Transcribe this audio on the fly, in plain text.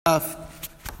Daf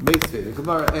Mitzvah. The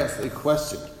Gemara asks a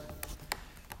question.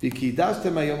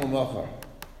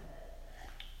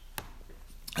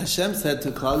 Hashem said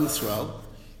to Klal Yisrael,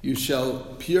 you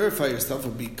shall purify yourself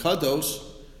and be kadosh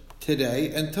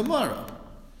today and tomorrow.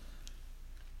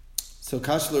 So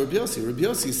Kashla Rabbi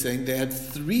Yossi is saying they had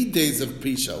 3 days of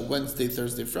Prisha, Wednesday,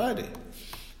 Thursday, Friday.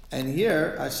 And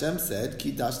here Hashem said,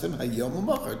 Kidashtem hayom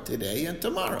u'machar, today and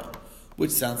tomorrow,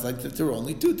 which sounds like that there are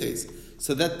only 2 days.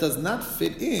 So that does not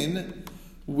fit in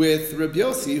with Rabbi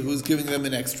Yossi, who's giving them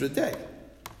an extra day.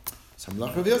 So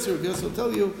Rabbi Yossi will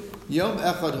tell you, Yom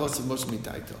Echad Hosav Moshe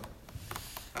Mitaito.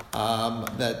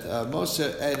 That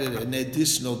Moshe added an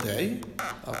additional day.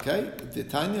 Okay, the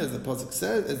Tanya, as the pasuk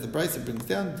says, as the Brisa brings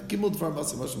down, Gimel Dvar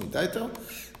Moshe Mitaito.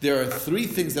 There are 3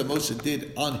 things that Moshe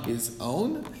did on his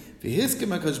own.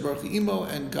 V'hiskim HaKadosh Baruch Hu imo,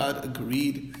 and God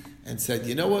agreed and said,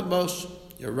 you know what, Moshe,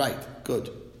 you're right. Good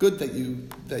that you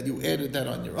added that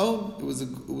on your own. It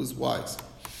was wise.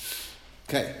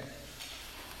 Okay.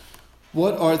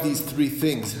 What are these 3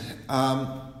 things?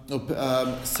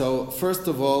 So first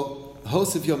of all,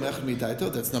 Hosef Yom Echad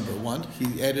Midaito, that's number 1.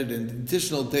 He added an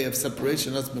additional day of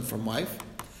separation, husband from wife,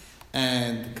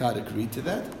 and God agreed to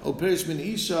that. Operish Min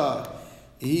Isha,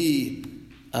 he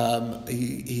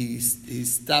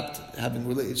stopped having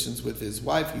relations with his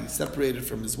wife. He separated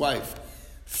from his wife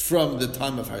from the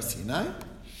time of Har Sinai.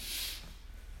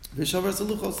 Vishavar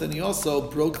Luchos, and he also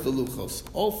broke the Luchos.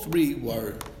 All 3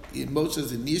 were in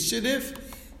Moshe's initiative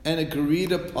and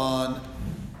agreed upon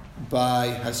by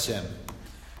Hashem.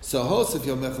 So Hosef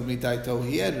Yom Echad Midaito,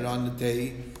 he added on the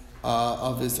day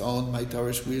of his own, my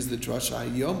Tarish, where's the Drasha,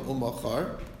 Hayom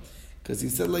Umachar, because he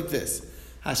said like this,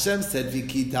 Hashem said,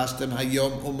 Viki Dashtem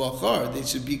Hayom Umachar, they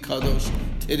should be Kadosh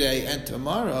today and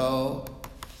tomorrow.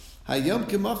 Hayom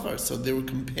Kimachar, so they were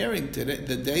comparing today,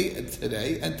 the day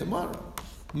today and tomorrow.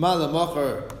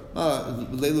 Malamachar,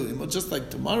 Leilu, just like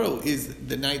tomorrow is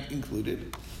the night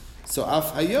included. So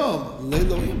Af Hayom,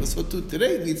 Leilu, so too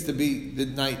today needs to be the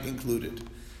night included.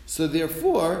 So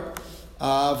therefore,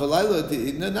 Valayla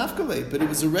Nafkale, but it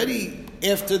was already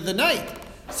after the night.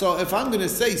 So if I'm going to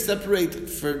say separate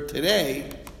for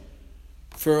today,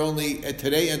 for only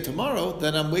today and tomorrow,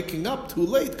 then I'm waking up too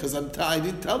late because I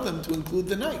didn't tell them to include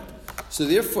the night. So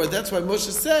therefore, that's why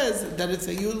Moshe says that it's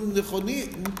a Yul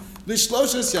Nechonim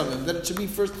L'Shloshas Yamim, that it should be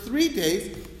for 3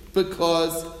 days,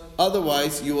 because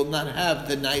otherwise you will not have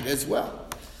the night as well.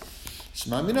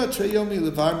 So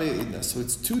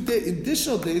it's 2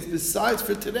 additional days besides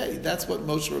for today. That's what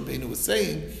Moshe Rabbeinu was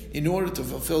saying in order to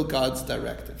fulfill God's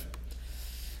directive.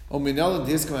 How do you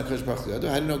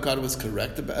know God was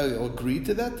correct agreed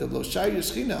to that?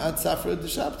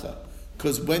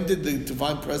 Because when did the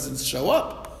divine presence show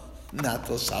up? Not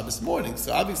till Shabbos morning.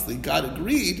 So obviously God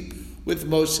agreed with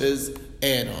Moshe's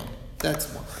add-on. That's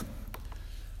one.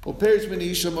 Perish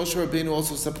Menisha, Moshe Rabbeinu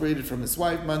also separated from his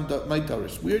wife,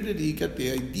 Maitarish. Where did he get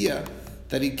the idea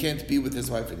that he can't be with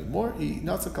his wife anymore? He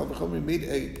made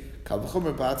a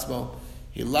Kalvachomer Ba'atzmo,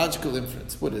 a logical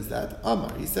inference. What is that?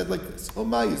 Amar, he said like this,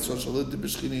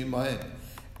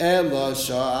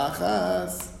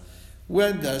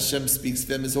 when the Hashem speaks to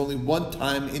them, is only one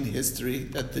time in history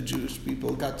that the Jewish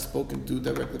people got spoken to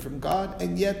directly from God,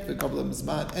 and yet the Kabbalah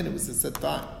Mizman, and it was a set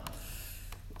time.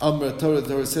 Amr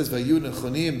Torah says that you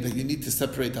need to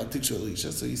separate Al Tikshu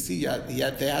Elisha. So you see,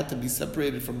 they had to be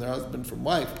separated from their husband from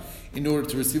wife in order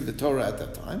to receive the Torah at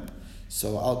that time.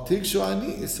 So Al Tikshu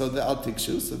Ani, so the Al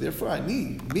Tikshu, so therefore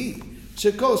Ani, me.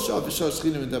 Shekol Shav V'Shah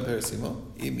Shchinim Medaber Simo,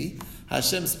 Imi.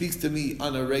 Hashem speaks to me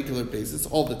on a regular basis,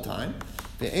 all the time.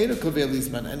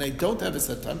 And I don't have a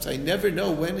set time, so I never know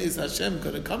when is Hashem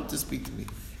going to come to speak to me.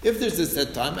 If there's a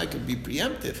set time, I can be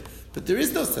preemptive, but there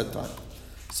is no set time.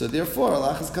 So therefore,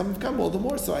 Allah has come all the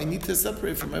more. So I need to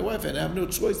separate from my wife, and I have no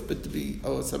choice but to be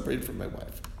separated from my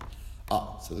wife.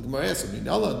 So the Gemara asks me,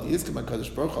 how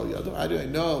do I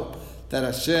know that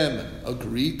Hashem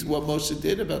agreed to what Moshe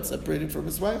did about separating from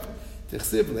his wife?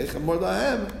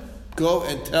 Go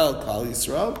and tell Klal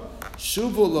Yisrael,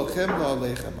 Shuvu lochem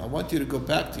la'alechem. I want you to go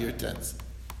back to your tents.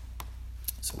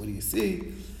 So what do you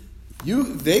see?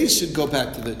 They should go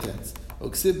back to their tents.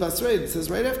 It says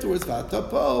right afterwards,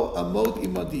 V'atapo amod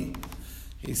imadi.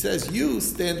 He says, you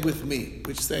stand with me,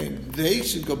 which is saying they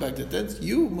should go back to the tents.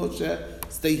 You, Moshe,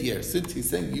 stay here. Since he's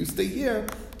saying you stay here,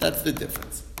 that's the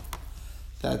difference.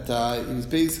 That he was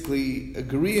basically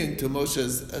agreeing to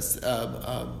Moshe's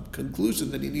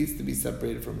conclusion that he needs to be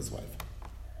separated from his wife.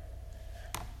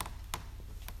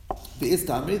 There's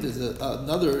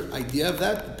another idea of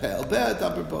that,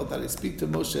 that I speak to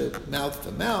Moshe mouth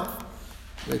to mouth,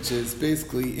 which is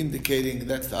basically indicating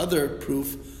that's the other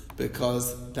proof,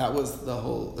 because that was the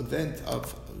whole event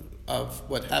of of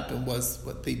what happened was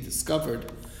what they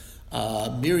discovered.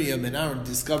 Miriam and Aaron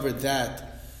discovered that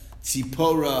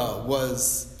Tzipora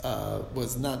was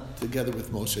not together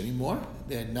with Moshe anymore.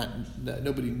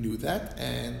 Nobody knew that,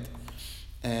 and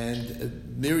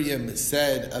Miriam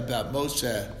said about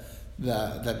Moshe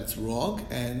that it's wrong,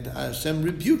 and Hashem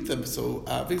rebuked them. So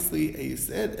obviously, he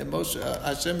said, and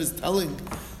Hashem is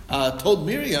told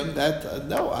Miriam that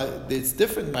no, it's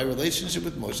different. My relationship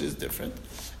with Moshe is different,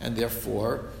 and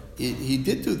therefore he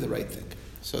did do the right thing.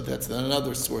 So that's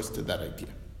another source to that idea.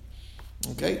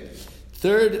 Okay,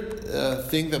 third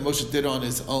thing that Moshe did on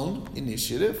his own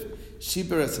initiative,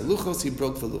 Shiber es luchos, he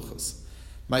broke the luchos.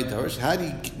 My Darish,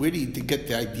 where did he get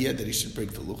the idea that he should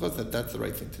break the luchos, that's the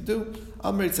right thing to do?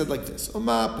 Amr said like this,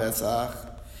 Uma Pesach,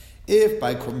 if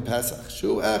by Korban Pesach,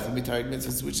 Shu'ach Mitarik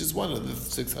Mitzvahs, which is one of the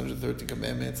 630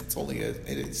 commandments, it's only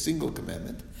a single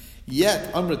commandment,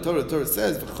 yet Amr Torah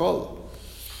says, V'chol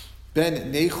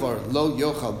Ben Nechor Lo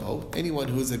Yochal Bo, anyone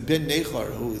who is a Ben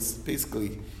Nechor, who is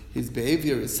basically, his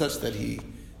behavior is such that he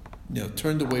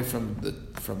turned away from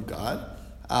God,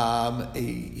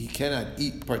 he cannot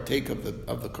partake of the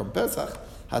Korban Pesach.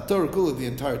 HaTorah Kula, the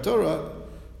entire Torah,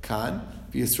 can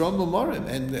v'Yisrael Mumarim,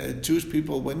 and the Jewish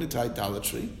people went into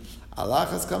idolatry. Allah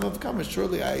has come of kama.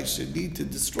 Surely I should need to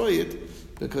destroy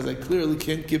it because I clearly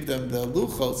can't give them the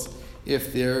luchos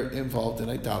if they're involved in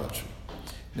idolatry.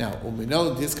 Now, how do we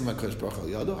know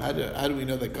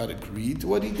that God agreed to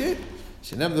what He did?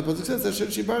 Shinem, the pasuk says, "Asher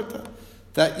shibarta,"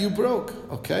 that you broke.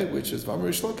 Okay, which is V'amar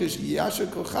Shlokish Yasher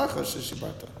Kochacha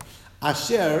Sheshibarta.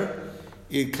 Asher,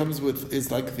 it comes with, is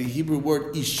like the Hebrew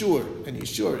word ishur, and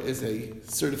ishur is a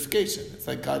certification. It's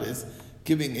like God is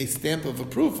giving a stamp of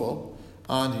approval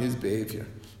on His behavior.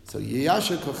 So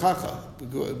Yasher Kochacha,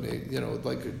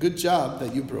 like a good job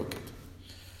that you broke it.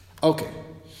 Okay.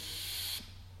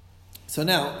 So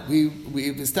now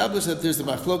we've established that there's a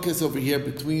machlokes over here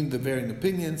between the varying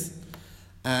opinions.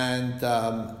 And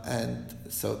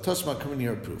so Toshma coming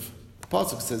here a proof. The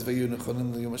pasuk says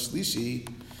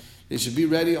they should be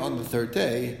ready on the third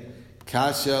day.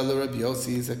 Kasha l'Rabbi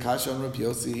Yossi is a kasha on Rabbi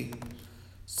Yossi.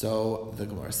 So the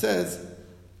Gemara says,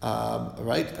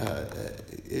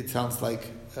 it sounds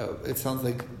like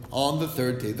on the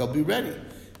third day they'll be ready.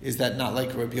 Is that not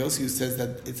like Rabbi Yossi who says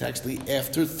that it's actually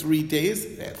after 3 days?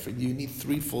 You need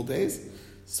 3 full days.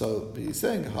 So he's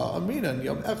saying, yeah,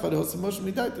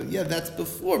 that's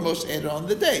before Moshe added on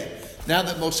the day. Now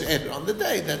that Moshe added on the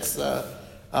day, that's then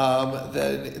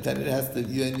it has to.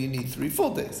 Then you need 3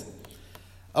 full days.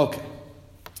 Okay.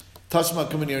 Tashma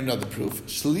coming here another proof.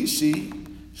 Shlishi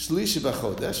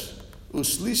b'chodesh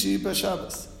u'shlishi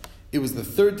b'Shabbos. It was the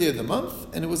 3rd day of the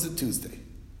month, and it was a Tuesday.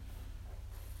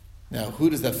 Now, who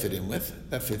does that fit in with?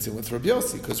 That fits in with Rabbi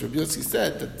Yossi, because Rabbi Yossi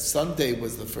said that Sunday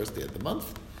was the 1st day of the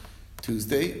month.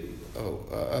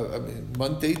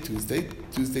 Monday, Tuesday.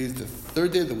 Tuesday is the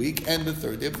 3rd day of the week and the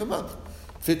 3rd day of the month.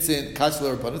 Fits in Kash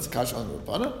l'Rabbanan, it's Kash on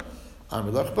Rabbanan.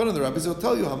 Amar l'Rabbanan, the rabbis will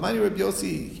tell you, Hamani Rabbi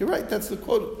Yossi. You're right, that's the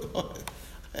quote.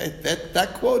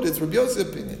 that quote is Rabbi Yossi's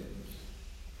opinion.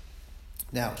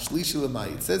 Now, Shlishi l'mai,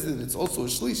 it says that it's also a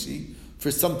Shlishi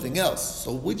for something else.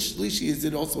 So which Shlishi is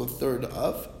it also a third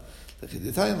of? Like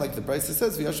the Brisa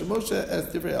says, V'yashem Moshe as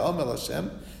divrei ha'am el Hashem,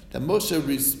 that Moshe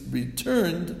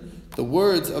returned the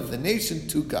words of the nation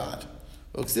to God.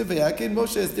 And then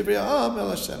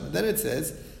it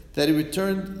says that he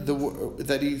returned that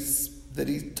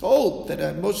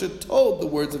Moshe told the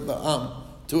words of the Am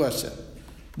to Hashem.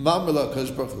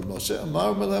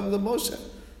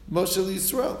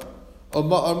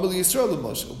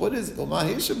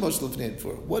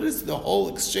 What is the whole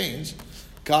exchange?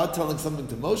 God telling something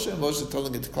to Moshe, and Moshe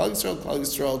telling it to Klal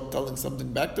Yisrael telling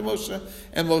something back to Moshe,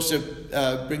 and Moshe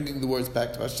bringing the words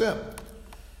back to Hashem.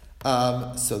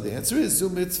 So the answer is Zu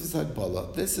mitzvah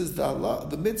Hagbala. This is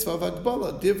the mitzvah of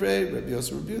Hagbala. Divrei Rabbi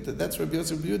Yossi Rabbi Yehuda. That's Rabbi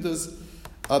Yossi Rabbi Yehuda's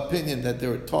opinion, that they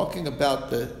were talking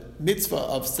about the mitzvah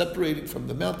of separating from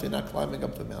the mountain, not climbing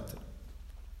up the mountain.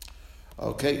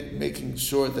 Okay, making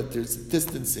sure that there's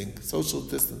distancing, social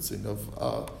distancing of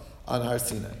on Har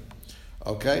Sinai.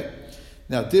 Okay.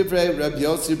 Now, Divrei Rabbi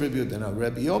Yossi Rabbi Yehuda. Now,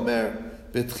 Rabbi Omer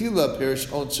Betchila Perish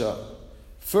Onsha.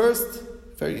 First,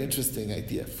 very interesting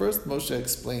idea. First, Moshe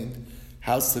explained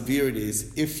how severe it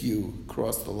is if you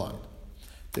cross the line.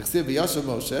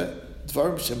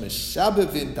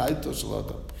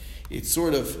 It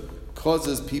sort of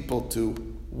causes people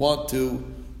to want to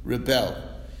rebel.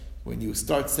 When you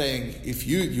start saying, if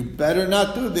you better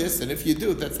not do this, and if you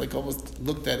do, that's like almost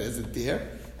looked at as a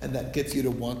dare. And that gets you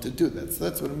to want to do that. So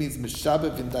that's what it means.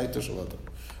 Mishabev in daito shalato.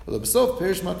 And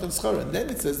then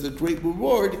it says the great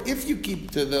reward if you keep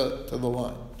to the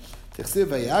line.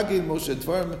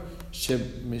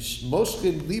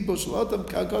 Shemoshchin libo shel adam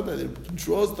ka'agada. It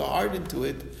draws the heart into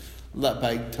it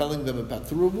by telling them about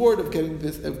the reward of getting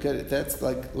this. That's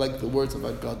like the words of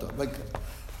Agada,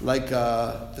 like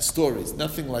the stories.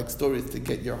 Nothing like stories to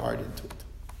get your heart into it.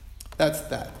 That's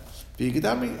that.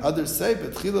 Others say,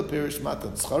 "Betchila perish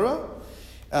matan schara."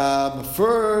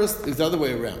 First, it's the other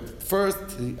way around.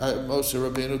 First, Moshe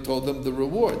Rabbeinu told them the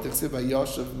reward.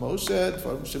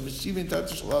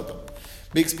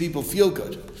 Makes people feel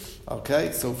good.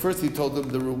 Okay, so first he told them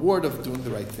the reward of doing the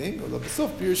right thing.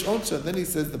 Then he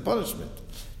says the punishment.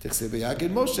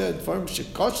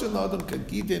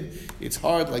 It's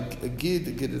hard, like a gid.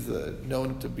 A gid is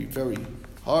known to be very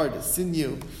hard, a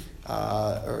sinew,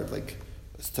 or like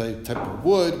type of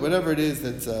wood, whatever it is,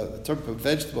 that's a type of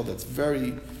vegetable that's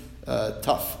very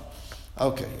tough.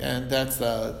 Okay, and that's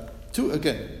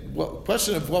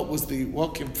question of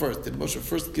what came first. Did Moshe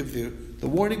first give the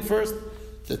warning first,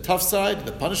 the tough side,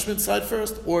 the punishment side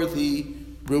first, or the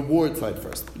reward side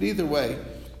first? But either way,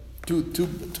 two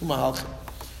mahalchim.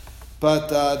 But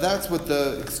that's what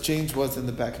the exchange was in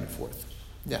the back and forth.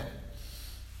 Now,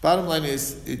 bottom line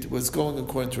is, it was going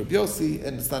according to Rabbi Yossi,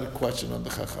 and it's not a question on the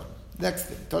Chacham. Next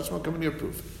thing, Tashma, come in your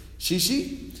proof.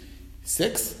 Shishi,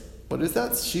 6. What is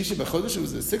that? Shishi b'chodesh. It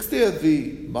was the 6th day of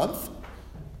the month,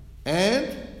 and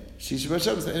Shishi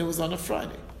b'Shabbos, and it was on a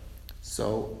Friday.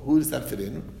 So who does that fit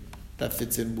in? That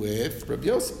fits in with Rabbi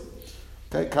Yossi.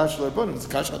 Okay, Kash l'Rabbanan. It's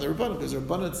Kash on the Rabbanan, because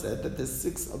Rabbanan said that the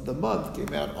 6th of the month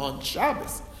came out on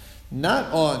Shabbos,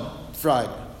 not on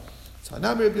Friday. So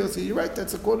now Rabbi Yossi, you're right.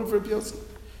 That's according to Rabbi Yossi.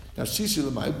 Now Shishi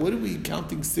l'Mai, what are we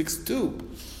counting 6 to?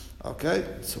 Okay,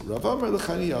 so Rav Amar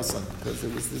l'Chani Yasan, because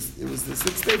it was the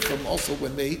 6th day from also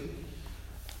when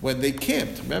they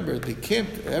camped. Remember, they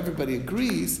camped. Everybody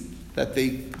agrees that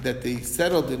they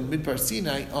settled in Midbar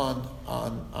Sinai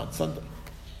on Sunday.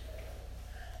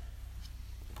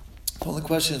 The only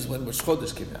question is when Rosh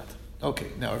Chodesh came out.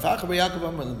 Okay, now Rav Acha bar Yaakov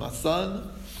Amar l'Masan,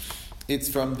 it's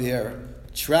from their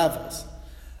travels,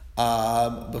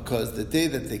 because the day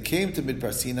that they came to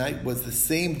Midbar Sinai was the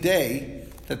same day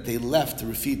that they left to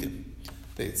Refidim.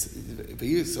 It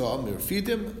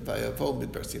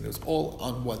was all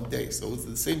on one day. So it was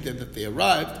the same day that they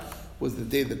arrived, was the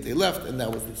day that they left, and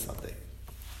that was the Sunday.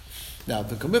 Now,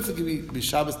 the Kamifla can be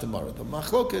Shabbos tomorrow. The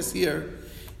Machlokas here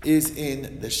is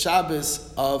in the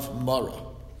Shabbos of Mara.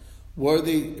 Were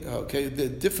they, the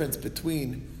difference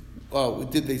between,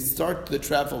 did they start the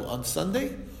travel on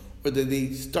Sunday, or did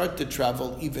they start the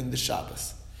travel even the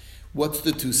Shabbos? What's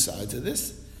the two sides of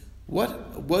this?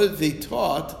 What they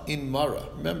taught in Mara?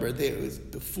 Remember,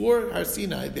 before Har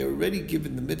Sinai, they were already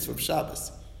given the mitzvah of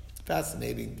Shabbos.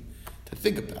 Fascinating to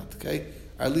think about, okay?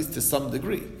 Or at least to some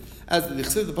degree. As the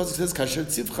pasuk says, "Kasher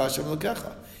tzivcha Hashem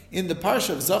Elokecha." In the parsha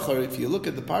of Zachar, if you look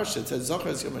at the parsha, it says Zachar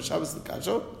is Yom HaShabbos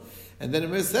L'Kasho, and then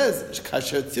it says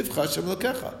 "Kasher tzivcha Hashem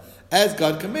Elokecha," as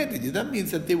God commanded you. That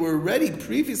means that they were already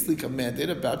previously commanded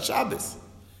about Shabbos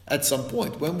at some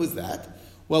point. When was that?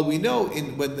 Well, we know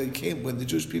when the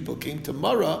Jewish people came to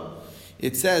Mara,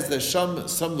 it says that some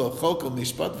lo chokol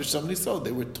mishpat v'sham nisol.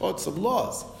 They were taught some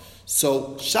laws.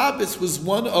 So Shabbos was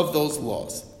one of those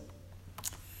laws.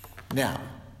 Now,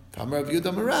 one opinion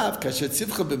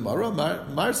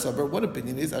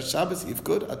is Shabbos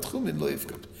yifkud, atchumin lo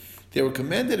yifkud. They were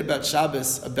commanded about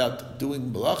Shabbos, about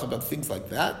doing malach, about things like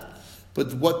that.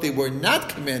 But what they were not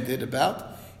commanded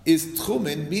about is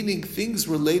tchumin, meaning things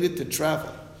related to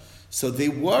travel. So they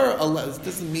were allowed. It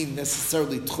doesn't mean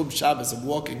necessarily Tchum Shabbos of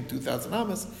walking 2,000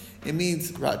 amas. It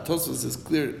means, Tosfos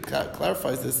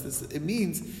clarifies this. It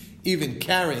means even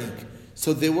carrying.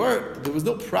 So there was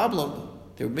no problem.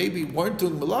 They maybe weren't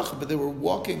doing malacha, but they were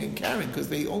walking and carrying because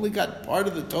they only got part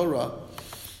of the Torah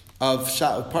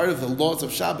part of the laws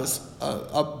of Shabbos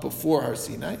up before Har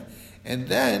Sinai, and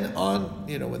then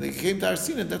when they came to Har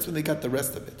Sinai, that's when they got the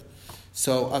rest of it.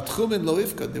 So atchumin lo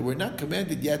ifkod, they were not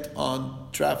commanded yet on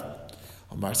travel.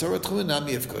 And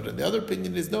the other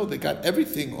opinion is no, they got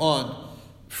everything on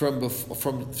from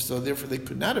so therefore they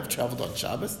could not have traveled on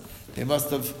Shabbos. They must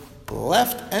have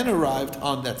left and arrived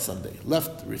on that Sunday.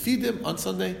 Left Refidim on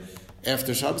Sunday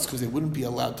after Shabbos because they wouldn't be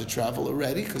allowed to travel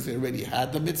already because they already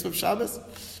had the mitzvah of Shabbos,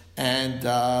 and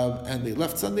they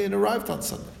left Sunday and arrived on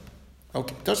Sunday.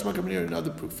 Okay, Tashma coming here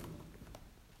another proof.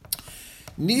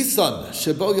 Nisan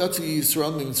Shebo Yatzu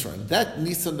Yisrael Mitzrayim. That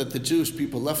Nisan that the Jewish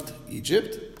people left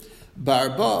Egypt.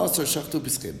 Barba Asar Shachtu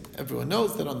Pischim. Everyone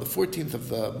knows that on the 14th of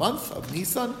the month of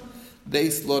Nisan, they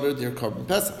slaughtered their Korban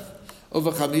Pesach.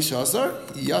 Over Chamisha Asar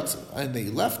Yatzu, and they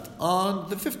left on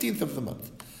the 15th of the month.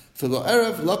 Filo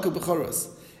Erev Laku B'Choros,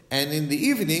 and in the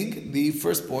evening the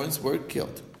firstborns were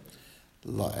killed.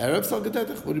 La Erev Sal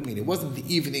Gedetach. What do you mean? It wasn't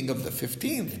the evening of the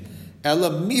 15th.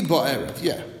 Ela mi ba'erev.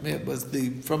 Yeah, it was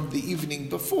from the evening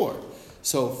before.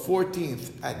 So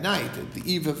 14th at night, at the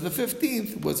eve of the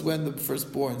 15th, was when the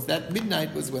firstborns. That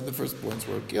midnight was when the firstborns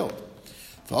were killed.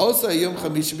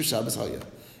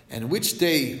 And which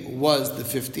day was the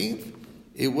 15th?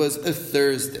 It was a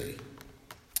Thursday.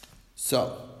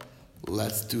 So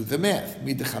let's do the math.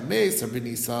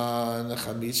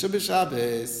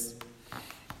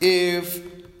 If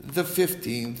the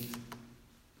 15th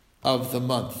of the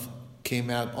month came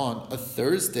out on a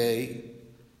Thursday,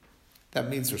 that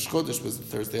means Rosh Chodesh was a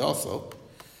Thursday also,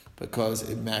 because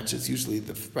it matches usually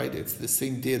it's the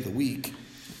same day of the week.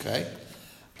 Okay,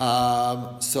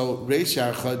 so Reish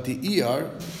Yarcha D'Iyar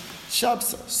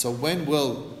Shabsa. So when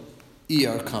will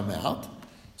Iyar come out?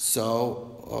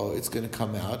 So it's going to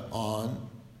come out on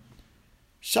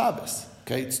Shabbos.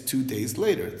 Okay, it's 2 days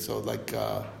later. So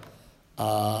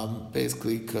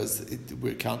basically, because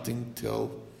we're counting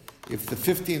till if the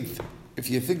 15th. If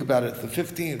you think about it, the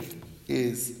 15th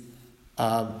is.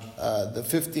 The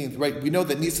 15th, right? We know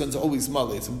that Nisan's always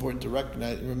Malay. It's important to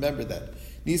remember that.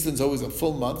 Nisan's always a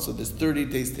full month, so there's 30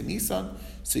 days to Nisan.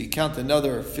 So you count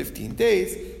another 15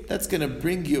 days. That's going to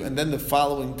bring you, and then the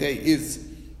following day is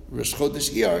Rosh Chodesh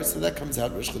Iyar, so that comes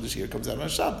out, Rosh Chodesh Iyar comes out on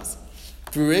Shabbos.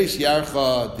 V'reish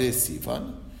Yarcha de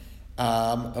Sivan.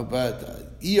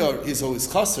 But Iyar is always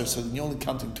Chaser, so then you're only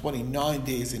counting 29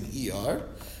 days in Iyar.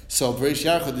 So V'reish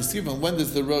Yarcha de Sivan, when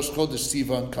does the Rosh Chodesh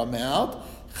Sivan come out?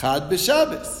 Chad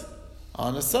b'Shabbos,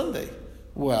 on a Sunday.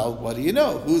 Well, what do you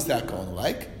know? Who's that going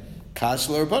like? Kash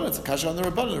l'Rabbanan. It's a Kash on the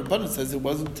Rabbanan. The Rabbanan says it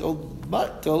wasn't till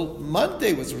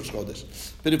Monday was Rosh Chodesh.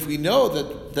 But if we know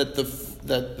that the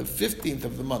 15th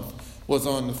of the month was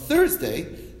on a Thursday,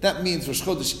 that means Rosh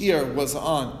Chodesh Iyar was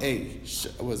on a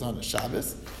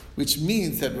Shabbos, which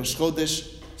means that Rosh Chodesh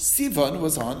Sivan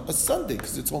was on a Sunday,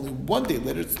 because it's only 1 day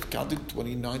later. It's counting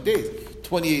 29 days.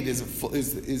 28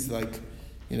 is like,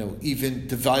 even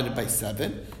divided by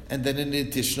 7, and then an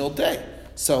additional day.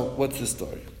 So, what's the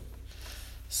story?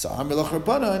 So, Amelach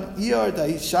Rabbanan, Iyar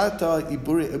da'ishata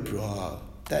iburi ibra.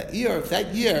 That year,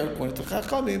 according to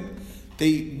Chachamim,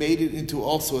 they made it into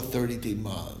also a 30-day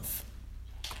month.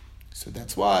 So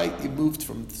that's why it moved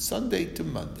from Sunday to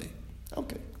Monday.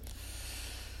 Okay.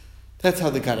 That's how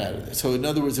they got out of it. So in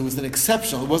other words, it was an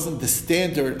exceptional. It wasn't the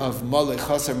standard of Malach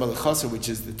Chaser, which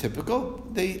is the typical.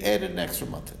 They added an extra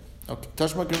month. Okay,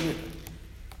 Tashma Gemir.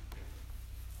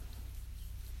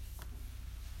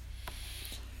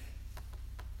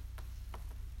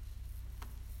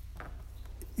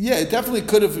 Yeah, it definitely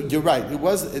could have. You're right. It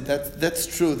was that's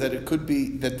true that it could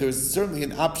be that there's certainly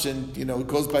an option. It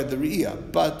goes by the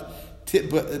Riyah, but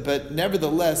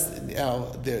nevertheless,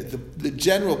 the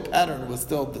general pattern was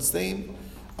still the same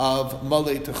of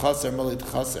Malay to Chaser,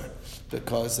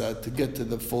 because to get to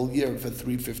the full year for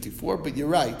 354. But you're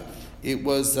right. It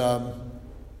was,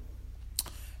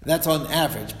 that's on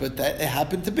average, but that it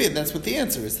happened to be, and that's what the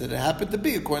answer is, that it happened to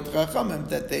be, according to Chachamim,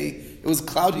 that it was a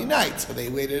cloudy night, so they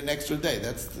waited an extra day.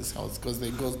 That's how it goes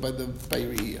by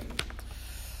Riyah.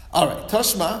 All right,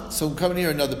 Tashma, so I'm coming here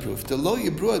another proof. The Lo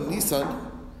Yibru Nisan,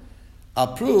 a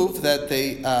proof that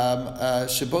they,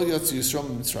 Shebo Yotzu Yisrael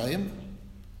Mitzrayim,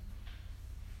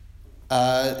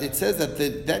 it says that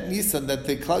that Nisan, that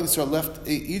the Klal Yisrael left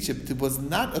Egypt, it was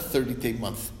not a 30-day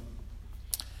month.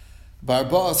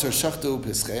 But on the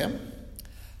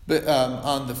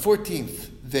 14th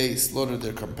they slaughtered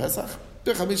their Korban Pesach.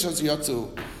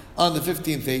 On the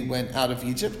 15th they went out of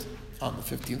Egypt on the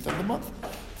 15th of the month.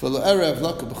 So the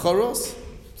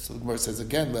Gemara says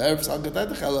again, like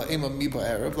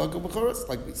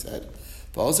we said.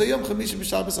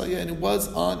 And it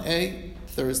was on a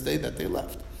Thursday that they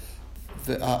left.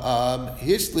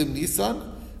 Hishlim Nisan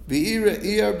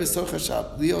v'ira b'soch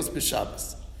Lios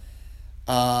b'Shabbos.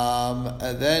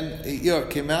 And then Iyar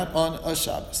came out on a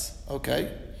Shabbos.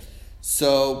 Okay,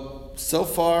 so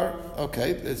far,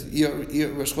 okay,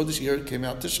 Rosh Chodesh Iyar came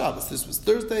out to Shabbos. This was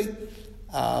Thursday,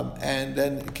 and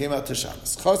then it came out to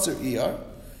Shabbos. Chaser Iyar,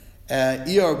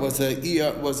 Iyar was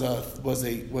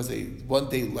a 1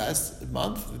 day less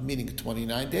month, meaning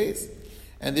 29 days,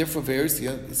 and therefore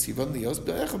Sivan Lios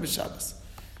be'echa b'Shabbos.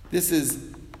 This is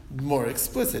more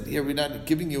explicit. Here we're not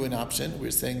giving you an option.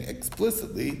 We're saying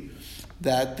explicitly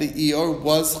that the Iyar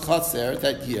was Chaser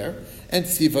that year, and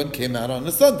Sivan came out on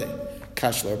a Sunday.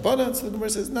 Kash l'Rabbanan, so the Gemara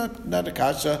says, not a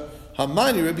Kasha.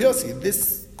 Hamani Rabbi Yossi.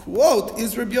 This quote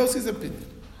is Rabbi Yossi's opinion.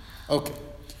 Okay.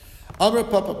 Amar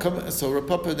Papa, so Rabbi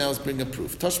Papa now is bringing a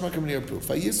proof. Tashma coming here proof.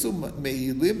 Vayisu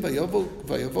me'ilim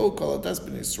vayavo kol adas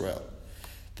b'nei Yisrael.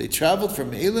 They traveled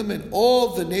from Elim, and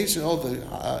all the nation, all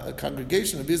the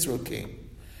congregation of Israel came.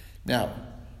 Now,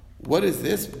 what is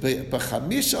this?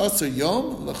 B'chamish asar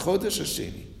yom l'chodesh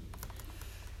hasheni.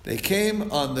 They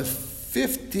came on the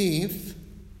 15th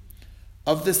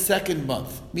of the second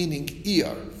month, meaning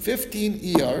Iyar. 15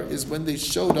 Iyar is when they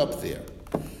showed up there.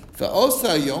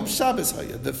 V'osa yom Shabbos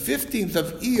haya. The 15th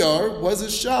of Iyar was a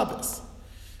Shabbos.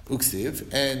 Uksiv,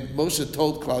 and Moshe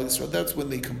told Klal Yisrael, that's when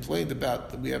they complained about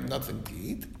that we have nothing to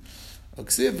eat.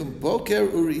 Uksiv, boker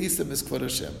uriisa miskvod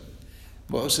Hashem.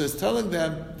 Moshe is telling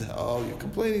them, oh, you're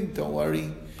complaining, don't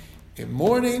worry. In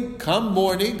morning, come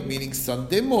morning, meaning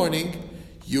Sunday morning,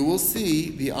 you will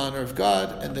see the honor of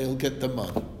God, and they'll get the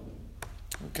money.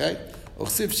 Okay? And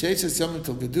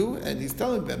he's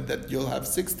telling them that you'll have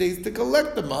 6 days to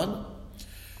collect the money,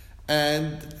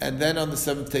 and then on the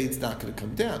 7th day it's not going to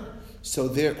come down. So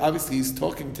there, obviously, he's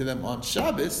talking to them on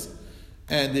Shabbos,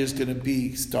 and there's going to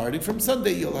be, starting from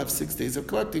Sunday, you'll have 6 days of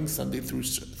collecting, Sunday through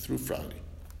Friday.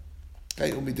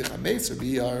 Okay, let's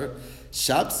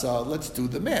do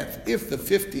the math. If the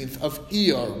 15th of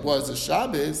Iyar was a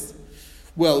Shabbos,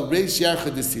 well, Reish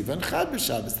Yachad Sivan Chad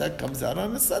b'Shabbos, that comes out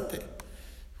on a Sunday.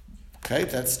 Okay,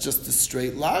 that's just a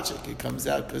straight logic. It comes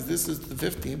out because this is the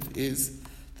 15th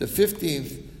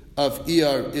of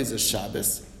Iyar is a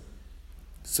Shabbos.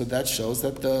 So that shows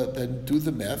that then do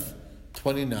the math,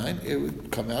 29, it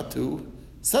would come out to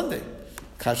Sunday.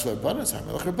 The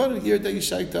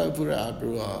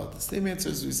same answer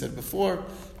as we said before,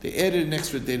 they added an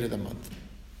extra day to the month.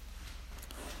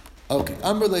 Okay,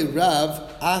 Amrle Rav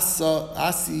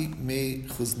Asi me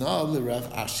Chuzna le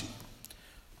Rav Ashi.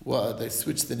 Well, they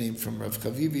switched the name from Rav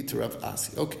Chavivi to Rav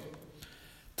Asi. Okay.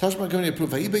 Tashma coming to prove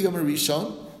Vayiba Yom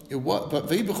Rishon. But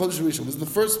Vayiba Chodesh Rishon was the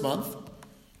first month,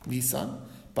 Nisan.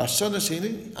 Bashana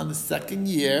Sheni on the second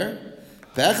year.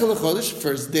 V'echel Chodesh,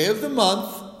 first day of the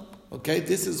month. Okay,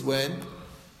 this is what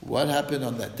happened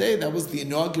on that day. That was the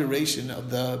inauguration of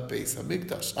the Beis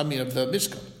Hamikdash. of the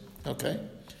Mishkan. Okay.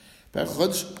 That's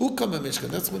when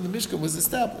the Mishkan was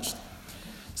established.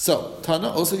 So, Tana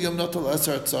also Yom Notel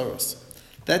Asar Tzaros.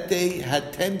 That day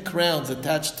had 10 crowns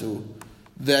attached to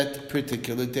that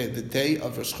particular day, the day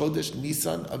of Rosh Chodesh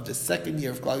Nisan of the second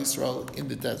year of Klal Yisrael in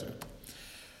the desert.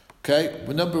 Okay,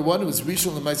 well, number one, it was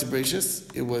Rishon L'Maaseh Bereishis.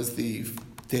 It was the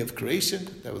day of creation.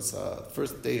 That was the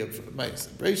first day of Maaseh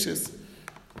Bereishis.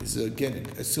 This is again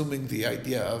assuming the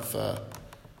idea of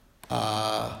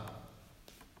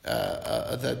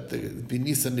that the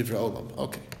B'Nisan Nivra Olam.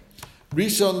 Okay.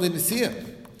 Rishon L'Nisiyim.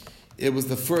 It was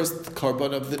the first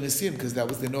korban of the Nisiyim because that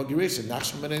was the inauguration.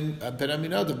 Nachshon ben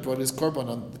Aminadab brought his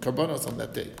korbanos on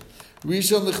that day.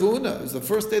 Rishon L'Chuna. It was the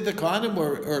first day the Kohanim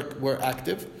were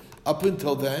active. Up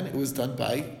until then, it was done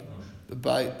before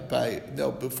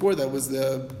that was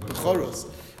the Bechoros.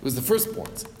 It was the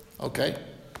firstborns. Okay.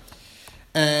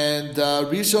 And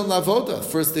Rishon Lavoda,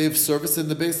 first day of service in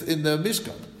the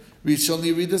Mishkan. Rishon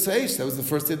Yiridas Haish, that was the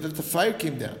first day that the fire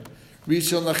came down.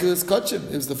 Rishon Lachilas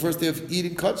Kachim, it was the first day of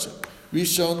eating Kachim.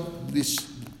 Rishon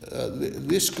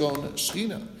Lishkon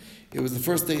Shechina, it was the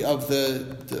first day of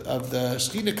the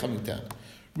Shechina coming down.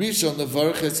 Rishon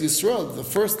Levarach Es Yisrael, the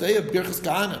first day of Birchas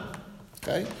Kahanim.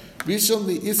 Okay? Rishon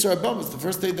L'Isra Bamos, the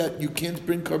first day that you can't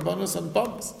bring Karbanos on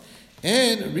Bamos.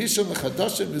 And Rishon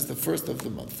L'Chadashim is the first of the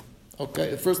month.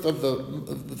 Okay, the first of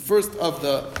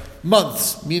the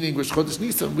months, meaning Rosh Chodesh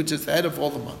Nisan, which is the head of all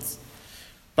the months.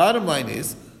 Bottom line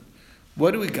is,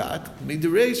 what do we got?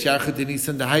 Midireish Yachad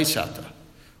Nisan the Haishata.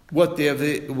 What day of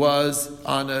it was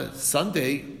on a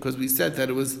Sunday? Because we said that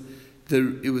it was the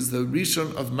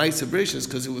Rishon of Maaseh Bereishis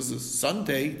because it was a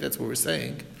Sunday. That's what we're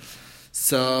saying.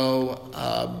 So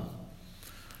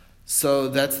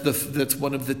that's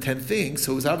one of the 10 things.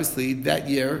 So it was obviously that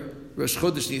year Rosh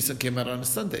Chodesh Nisan came out on a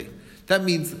Sunday. That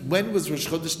means when was Rosh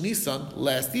Chodesh Nisan?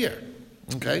 Last year.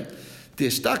 Okay?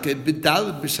 De'eshtaked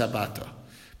b'daled b'shabata.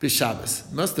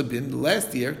 B'Shabbos. Must have been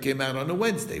last year, came out on a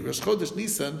Wednesday. Rosh Chodesh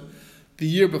Nisan, the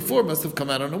year before, must have come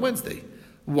out on a Wednesday.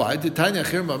 Why?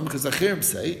 Because the Achirim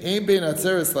say, Ein bein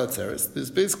atzeres latzeres.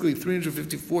 There's basically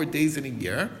 354 days in a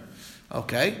year.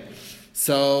 Okay?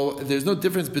 So there's no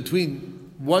difference between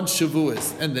one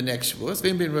Shavuos and the next Shavuos.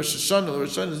 Rosh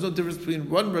Hashanah, there's no difference between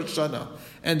one Rosh Hashanah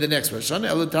and the next Rosh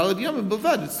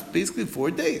Hashanah. It's basically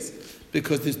 4 days.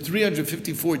 Because there's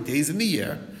 354 days in the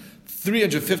year.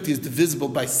 350 is divisible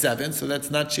by 7, so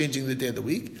that's not changing the day of the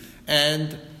week.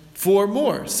 And 4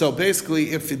 more. So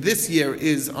basically, if this year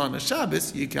is on a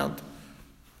Shabbos, you count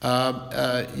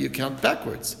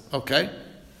backwards. Okay?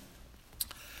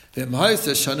 And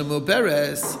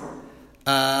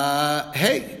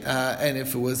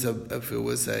if it was a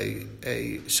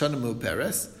Shana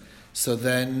Muberes, so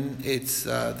then it's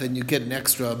then you get an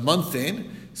extra month in,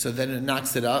 so then it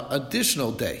knocks it out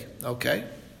additional day. Okay.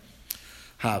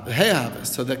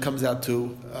 So that comes out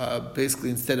to basically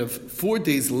instead of 4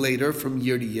 days later from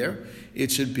year to year,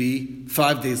 it should be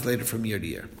 5 days later from year to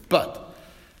year. But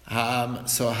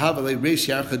so Havale Reish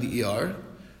Yarchad Iyar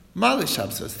Male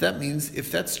Shabsas. That means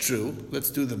if that's true, let's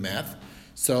do the math.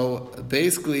 So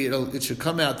basically, it should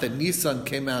come out that Nisan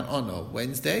came out on a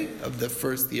Wednesday of the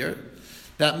first year.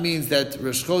 That means that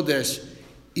Rosh Chodesh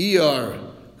Iyar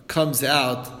comes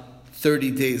out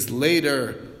 30 days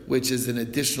later, which is an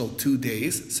additional 2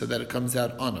 days, so that it comes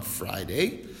out on a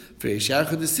Friday. And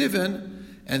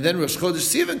then Rosh Chodesh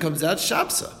Sivan comes out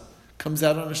Shabsa, comes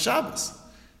out on a Shabbos.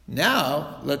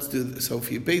 Now, let's do this. So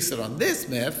if you base it on this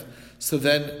math, so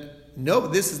then, no,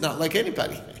 this is not like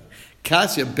anybody.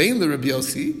 Kasya, Bein Rabbi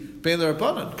Yossi, Bein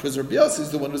Rabbanan, because Rabbi Yossi is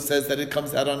the one who says that it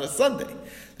comes out on a Sunday.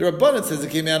 The Rabbanan says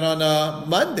it came out on a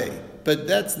Monday, but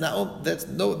there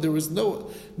was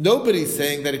nobody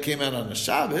saying that it came out on a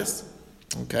Shabbos.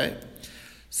 Okay,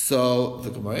 so the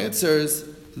Gemara answers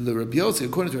the Rabbi Yossi,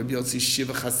 according to Rabbi Yossi,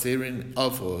 Shiva Chaserin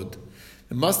Avod.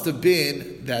 It must have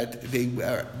been that they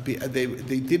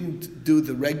didn't do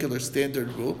the regular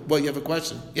standard rule. Well, you have a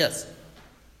question? Yes.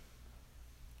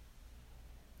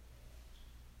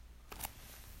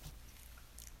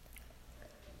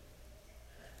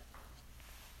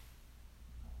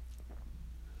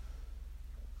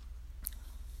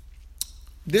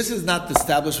 This is not the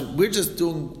establishment.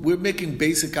 We're making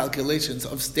basic calculations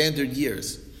of standard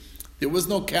years. There was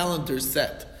no calendar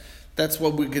set. That's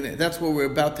what we're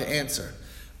about to answer.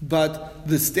 But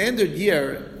the standard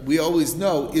year, we always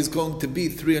know, is going to be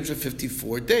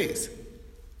 354 days.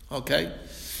 Okay?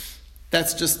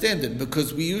 That's just standard,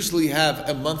 because we usually have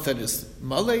a month that is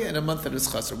Malay and a month that is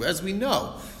Chasr. As we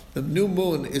know, the new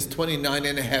moon is 29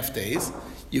 and a half days.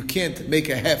 You can't make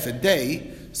a half a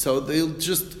day, so they'll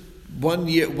just... One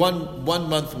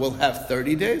month will have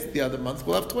 30 days, the other month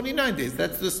will have 29 days.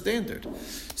 That's the standard.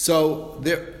 So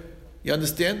there, you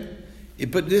understand?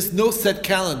 But there's no set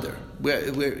calendar.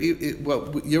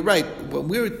 You're right.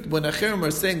 When Acherim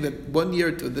are saying that 1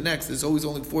 year to the next is always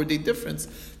only 4 day difference,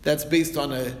 that's based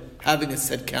on having a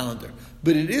set calendar.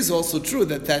 But it is also true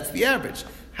that that's the average.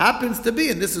 Happens to be,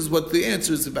 and this is what the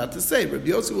answer is about to say. Rabbi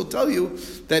Yossi will tell you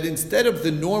that instead of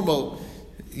the normal,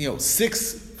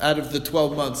 6 out of the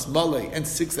 12 months Malay and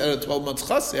 6 out of 12 months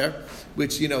Chaser,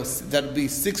 which, that would be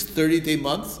 6 30-day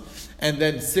months, and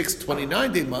then 6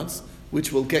 29-day months,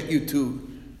 which will get you to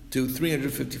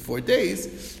 354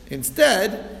 days.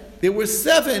 Instead, there were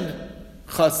 7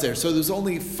 Chaser. So there's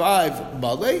only 5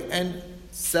 Malay and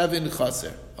 7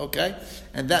 Chaser. Okay?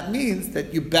 And that means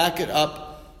that you back it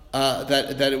up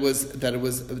that there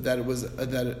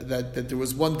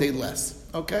was 1 day less.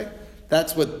 Okay?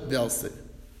 That's what they'll say.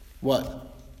 What?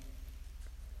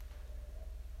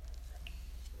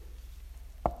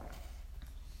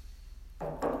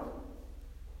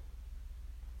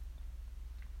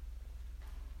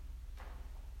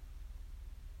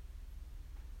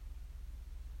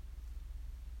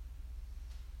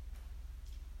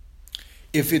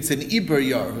 If it's an Iber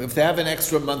Yar, if they have an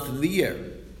extra month in the year.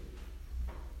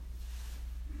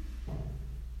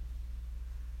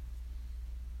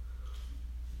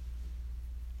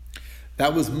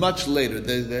 That was much later.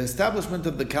 The establishment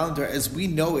of the calendar, as we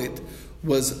know it,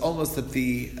 was almost at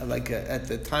the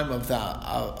time of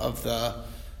the.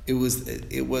 It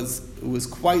was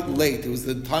quite late. It was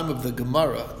the time of the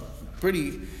Gemara.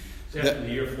 In the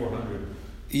year 400.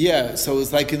 Yeah, so it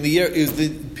was like in the year. It was the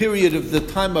period of the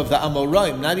time of the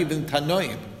Amoraim, not even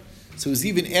Tanoim. So it was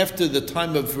even after the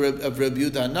time of Rabbi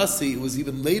Yehuda Hanassi. It was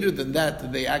even later than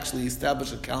that they actually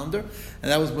established a calendar,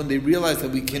 and that was when they realized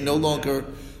that we can no longer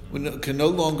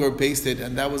base it,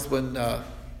 and that was when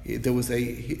it was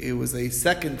a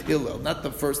second Hillel, not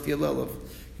the first Hillel of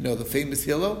the famous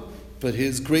Hillel, but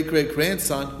his great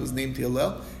grandson was named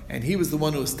Hillel, and he was the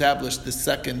one who established the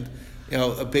second,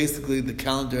 basically the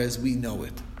calendar as we know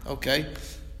it. Okay.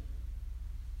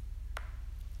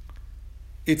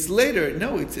 It's later.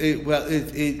 No, it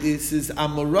is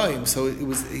Amoraim. So it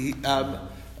was.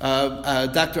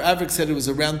 Dr. Avrik said it was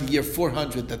around the year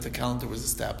 400 that the calendar was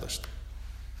established.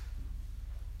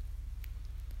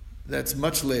 That's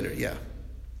much later, yeah.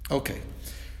 Okay,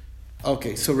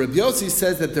 so Rabbi Yossi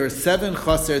says that there are 7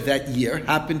 chaser that year,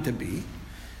 happen to be,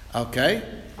 okay,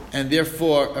 and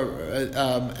therefore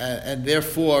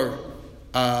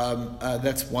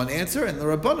that's one answer. And the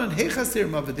Rabbanan, hey chaser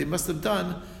mavet, they must have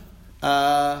done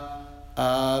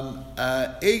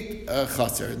 8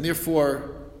 chaser, and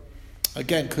therefore,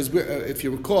 again, because if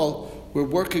you recall, we're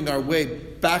working our way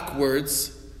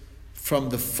backwards from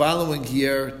the following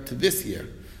year to this year.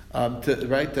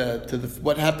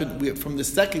 What happened from the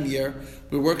second year,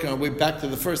 we're working our way back to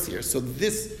the first year. So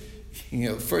this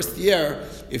first year,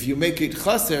 if you make it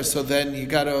chaser, so then you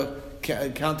got to,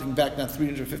 counting back now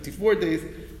 354 days,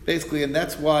 basically, and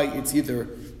that's why it's either,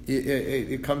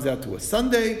 it comes out to a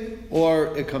Sunday,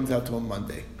 or it comes out to a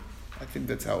Monday. I think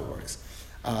that's how it works.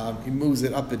 He moves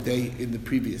it up a day in the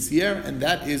previous year, and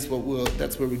that is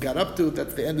that's where we got up to.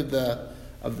 That's the end of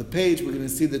the page. We're going to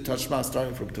see the Tashma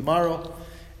starting from tomorrow,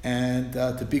 and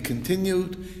to be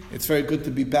continued. It's very good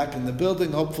to be back in the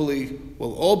building. Hopefully,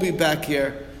 we'll all be back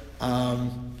here.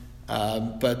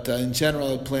 But in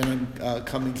general, I plan on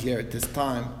coming here at this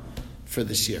time for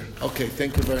this year. Okay,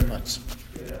 thank you very much.